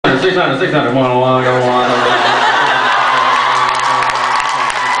600, 600, 1, 1,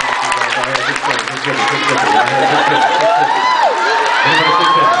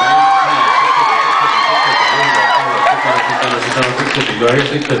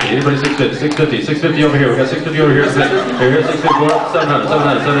 650. Anybody 650? 650. 650 over here. We got 650 over here. Here, 650. Go up. 700.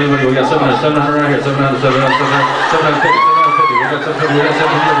 700. 700. We got 700. 700 right here. 700. 700. 700. 750. We got 750. We got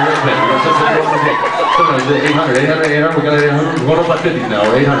 750 over here. We got 750 over here. 700. 800. 800. 800. We got 800. We're going up by 50s now.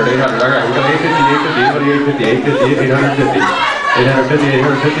 800. 800. All right. We got 850. 850. Anybody 850. 850. 850.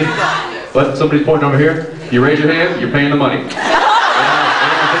 850. What? Somebody's pointing over here. You raise your hand. You're paying the money.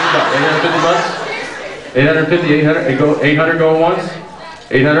 850 bucks. 850. 800. 800 going once.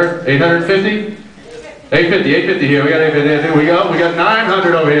 800, 850, 850, 850 here. We got 850. We got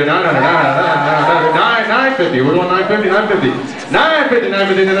 900 over here. 900, 950. We're going 950, 950, 950,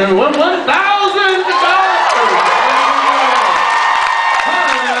 950, 950. $1,000.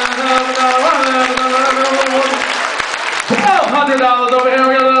 $1,200 over here.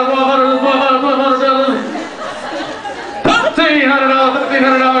 We got $1,200. $1,300. $1,300.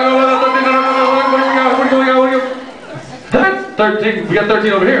 13, we got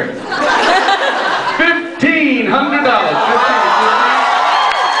 13 over here. $1,500.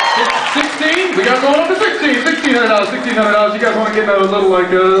 $16, we got going up to 16. $1,600. $1,600. You guys want to get a little like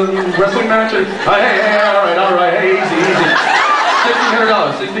wrestling match? Hey, all right. Hey, easy.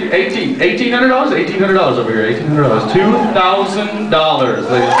 $1,600. 18. $1,800. $1,800 over here. $1,800. $2,000, ladies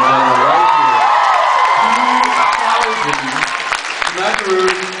and gentlemen, right here.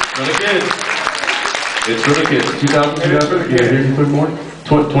 $2,000. For the kids. It's for the kids. 2,000. Yeah, here you put more.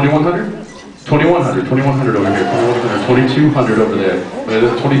 2,100. 2,100. 2,100 over here. 2,100. 2,200 over there.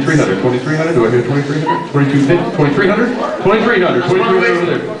 2,300. 2,300 over here. 2,300. 2,250. 2,300. 2,300. 2,300 over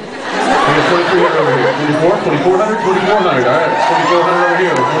there. We got 2,300 over here. 24. 2,400. 2,400. All right. 2,400 over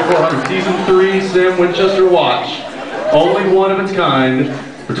here. 2,400. Season 3 Sam Winchester watch. Only one of its kind.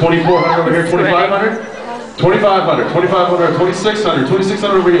 For 2,400 over here. 2,500. 2,500, 2,500, 2,600,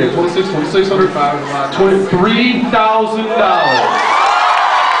 2,600 over here, 2,600, $3,000.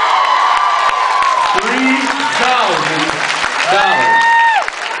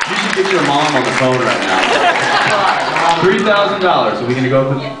 $3,000. You should get your mom on the phone right now. $3,000. So we're gonna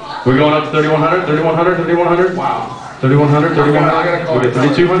go up. We're going up to 3,100, 3,100, 3,100. Wow. 3,100, 3,100. We got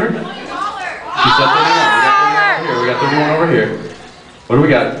 3,200. She said 31. We got 31 over here. What do we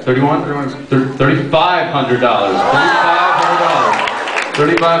got? 31? $3,500.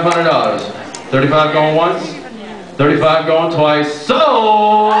 $3,500. 35 going once. 35 going twice.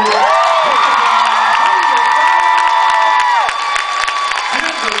 So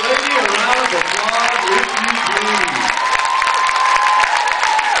give the lady a round of applause if you please.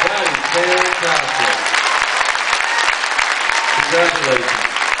 That is fantastic.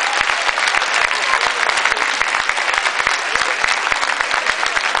 Congratulations.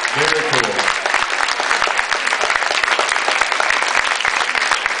 Very cool.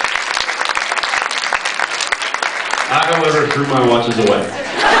 I, however, threw my watches away.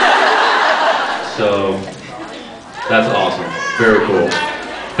 So, that's awesome. Very cool.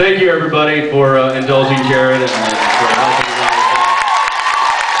 Thank you, everybody, for indulging Jared and